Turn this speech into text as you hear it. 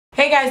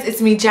Guys,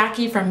 it's me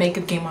Jackie from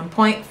Makeup Game on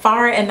Point.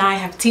 Farah and I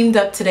have teamed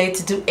up today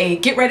to do a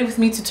get ready with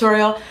me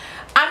tutorial.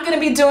 I'm going to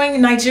be doing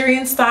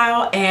Nigerian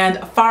style and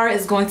Farah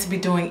is going to be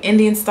doing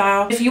Indian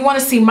style. If you want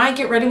to see my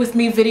get ready with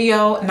me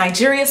video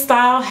Nigeria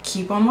style,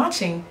 keep on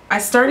watching. I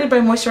started by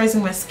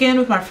moisturizing my skin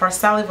with my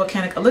Farsali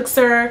Volcanic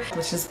Elixir,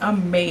 which is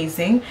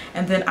amazing,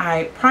 and then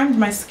I primed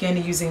my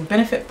skin using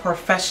Benefit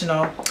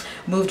Professional.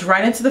 Moved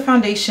right into the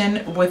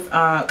foundation with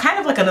kind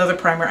of like another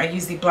primer. I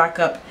used the Black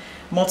Up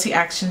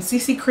Multi-Action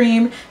CC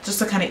Cream just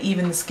to kind of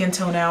even the skin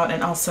tone out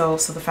and also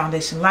so the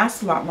foundation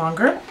lasts a lot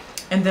longer.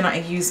 And then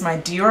I use my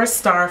Dior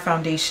Star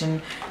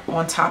foundation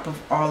on top of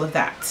all of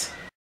that.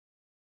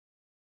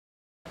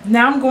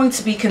 Now I'm going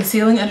to be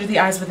concealing under the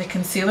eyes with a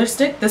concealer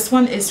stick. This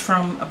one is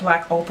from a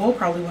Black Opal,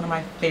 probably one of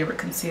my favorite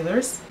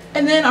concealers.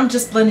 And then I'm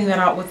just blending that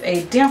out with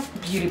a damp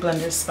beauty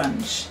blender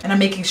sponge. And I'm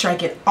making sure I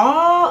get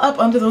all up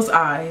under those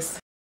eyes.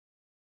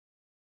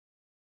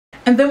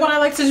 And then what I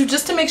like to do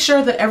just to make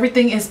sure that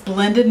everything is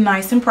blended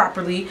nice and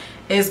properly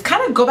is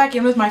kind of go back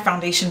in with my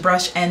foundation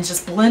brush and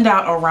just blend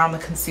out around the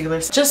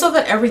concealer just so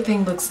that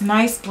everything looks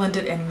nice,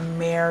 blended, and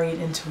married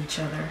into each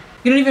other.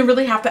 You don't even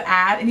really have to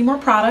add any more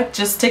product.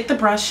 Just take the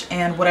brush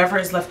and whatever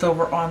is left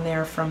over on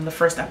there from the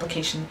first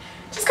application,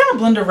 just kind of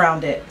blend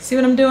around it. See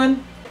what I'm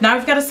doing? Now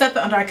I've got to set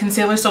the under eye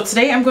concealer. So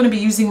today I'm going to be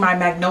using my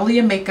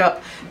Magnolia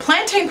Makeup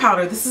Plantain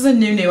Powder. This is a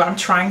new. I'm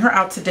trying her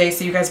out today,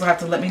 so you guys will have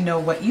to let me know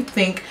what you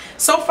think.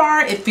 So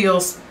far it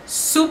feels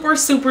super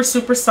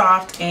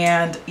soft,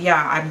 and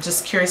yeah, I'm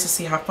just curious to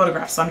see how it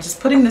photographs. So I'm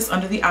just putting this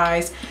under the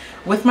eyes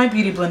with my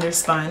beauty blender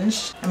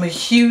sponge. I'm a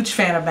huge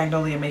fan of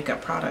Magnolia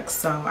makeup products,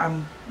 so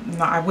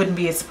I wouldn't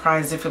be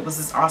surprised if it was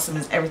as awesome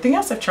as everything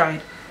else I've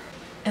tried.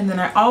 And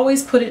then I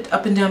always put it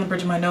up and down the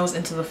bridge of my nose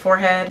into the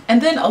forehead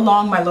and then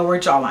along my lower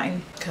jawline,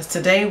 because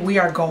today we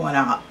are going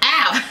out.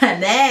 Ow,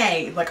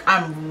 nay, like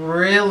I'm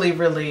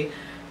really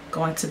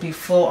going to be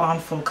full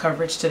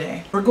coverage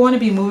today. We're going to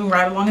be moving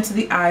right along into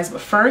the eyes,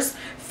 but first,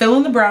 fill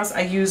in the brows.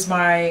 I use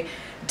my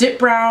Dip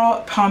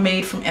Brow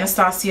Pomade from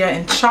Anastasia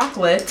in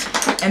Chocolate,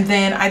 and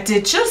then I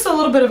did just a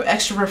little bit of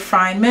extra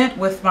refinement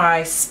with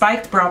my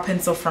Spiked Brow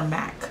Pencil from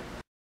MAC.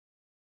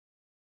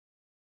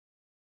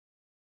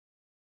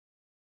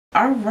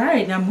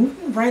 Alright, now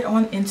moving right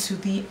on into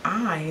the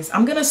eyes.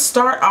 I'm going to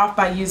start off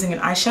by using an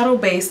eyeshadow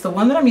base. The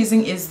one that I'm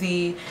using is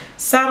the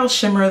Saddle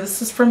Shimmer.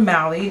 This is from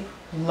Mally.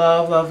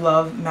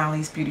 Love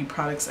Mally's beauty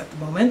products at the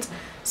moment.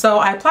 So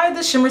I applied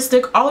the shimmer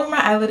stick all over my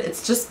eyelid.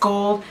 It's just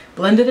gold.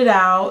 Blended it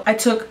out. I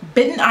took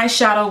Bitten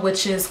eyeshadow,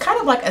 which is kind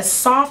of like a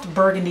soft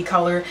burgundy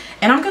color,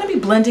 and I'm going to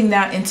be blending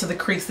that into the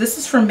crease. This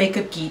is from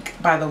Makeup Geek,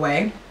 by the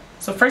way.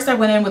 So first I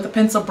went in with a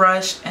pencil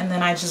brush and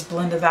then I just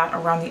blended that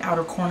around the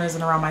outer corners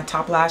and around my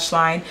top lash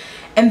line.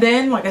 And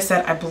then, like I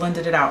said, I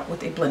blended it out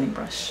with a blending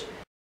brush.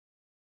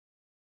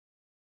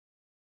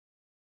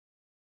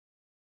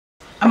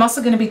 I'm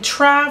also going to be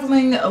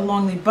traveling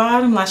along the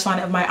bottom lash line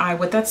of my eye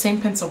with that same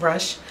pencil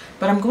brush,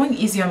 but I'm going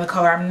easy on the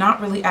color. I'm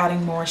not really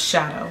adding more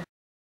shadow.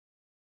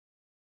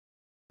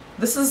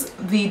 This is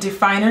the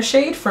definer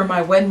shade for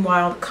my Wet n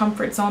Wild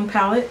Comfort Zone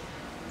palette.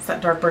 It's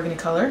that dark burgundy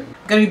color.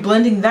 I'm going to be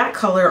blending that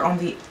color on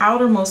the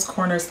outermost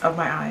corners of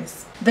my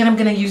eyes. Then I'm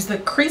going to use the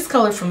crease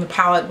color from the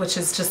palette, which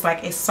is just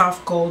like a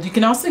soft gold. You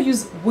can also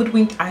use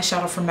Woodwinked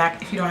eyeshadow from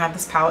MAC if you don't have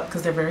this palette,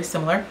 because they're very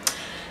similar.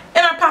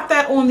 And I pop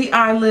that on the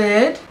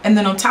eyelid. And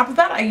then on top of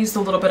that, I used a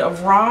little bit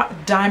of Raw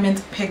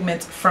Diamond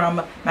Pigment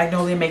from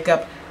Magnolia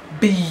Makeup.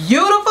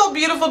 Beautiful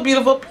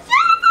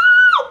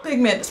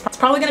pigment. It's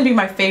probably going to be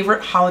my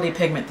favorite holiday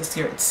pigment this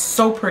year. It's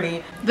so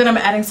pretty. Then I'm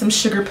adding some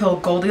Sugar Pill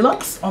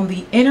Goldilocks on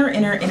the inner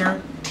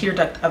tear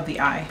duct of the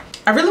eye.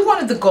 I really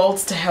wanted the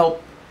golds to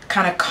help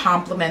kind of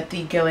complement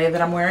the gilet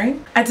that I'm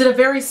wearing. I did a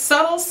very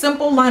subtle,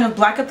 simple line of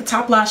black at the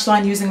top lash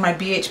line using my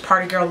BH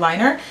Party Girl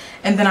liner,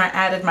 and then I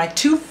added my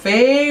two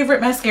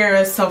favorite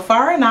mascaras. So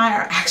Farah and I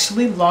are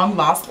actually long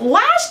lost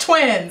lash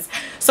twins.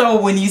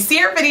 So when you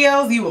see our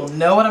videos, you will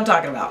know what I'm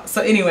talking about.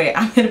 So anyway,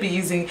 I'm going to be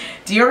using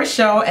Dior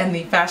Show and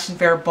the Fashion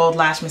Fair Bold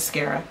Lash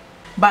Mascara.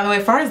 By the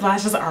way, Farah's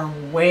lashes are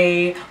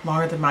way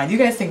longer than mine. You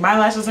guys think my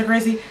lashes are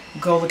crazy?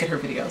 Go look at her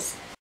videos.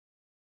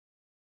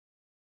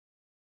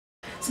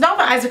 So now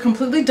the eyes are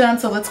completely done,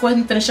 so let's go ahead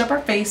and finish up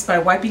our face by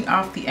wiping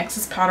off the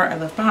excess powder I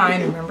left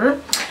behind.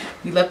 Remember,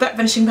 we left that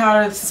finishing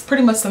powder. This is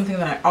pretty much something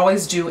that I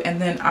always do.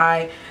 And then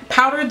I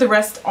powdered the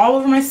rest all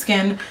over my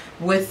skin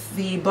with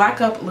the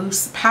Black Up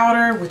Loose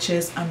powder, which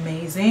is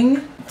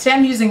amazing. Today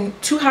I'm using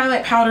two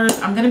highlight powders.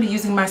 I'm going to be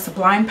using my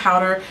Sublime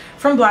powder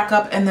from Black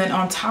Up, and then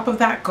on top of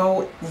that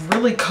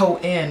really go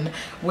in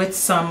with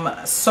some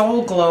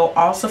Soul Glow,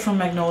 also from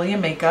Magnolia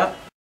Makeup.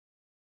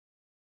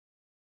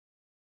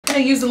 I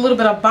used a little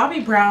bit of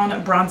Bobbi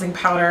Brown bronzing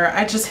powder.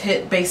 I just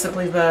hit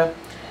basically the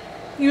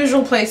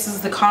usual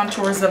places, the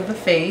contours of the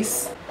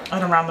face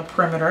and around the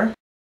perimeter.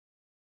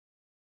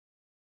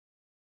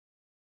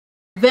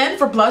 Then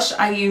for blush,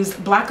 I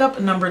used Black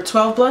Up number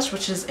 12 blush,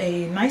 which is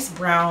a nice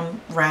brown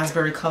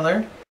raspberry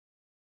color.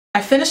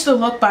 I finished the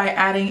look by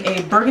adding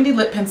a burgundy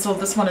lip pencil.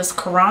 This one is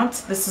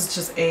Courant. This is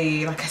just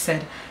a, like I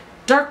said,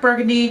 dark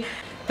burgundy.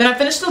 Then I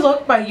finished the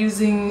look by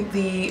using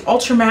the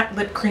Ultra Matte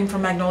Lip Cream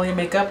from Magnolia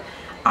Makeup.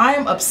 I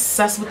am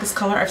obsessed with this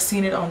color. I've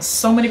seen it on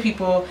so many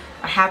people.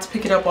 I had to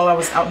pick it up while I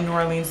was out in New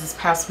Orleans this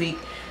past week.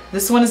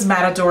 This one is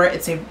Matador.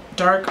 It's a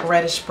dark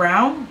reddish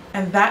brown.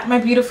 And that, my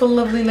beautiful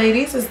lovely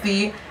ladies, is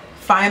the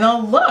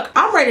final look.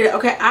 I'm ready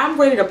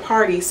to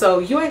party. So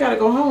you ain't gotta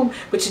go home,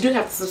 but you do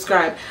have to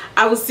subscribe.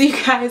 I will see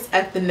you guys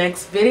at the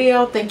next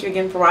video. Thank you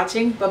again for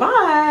watching. Bye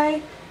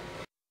bye.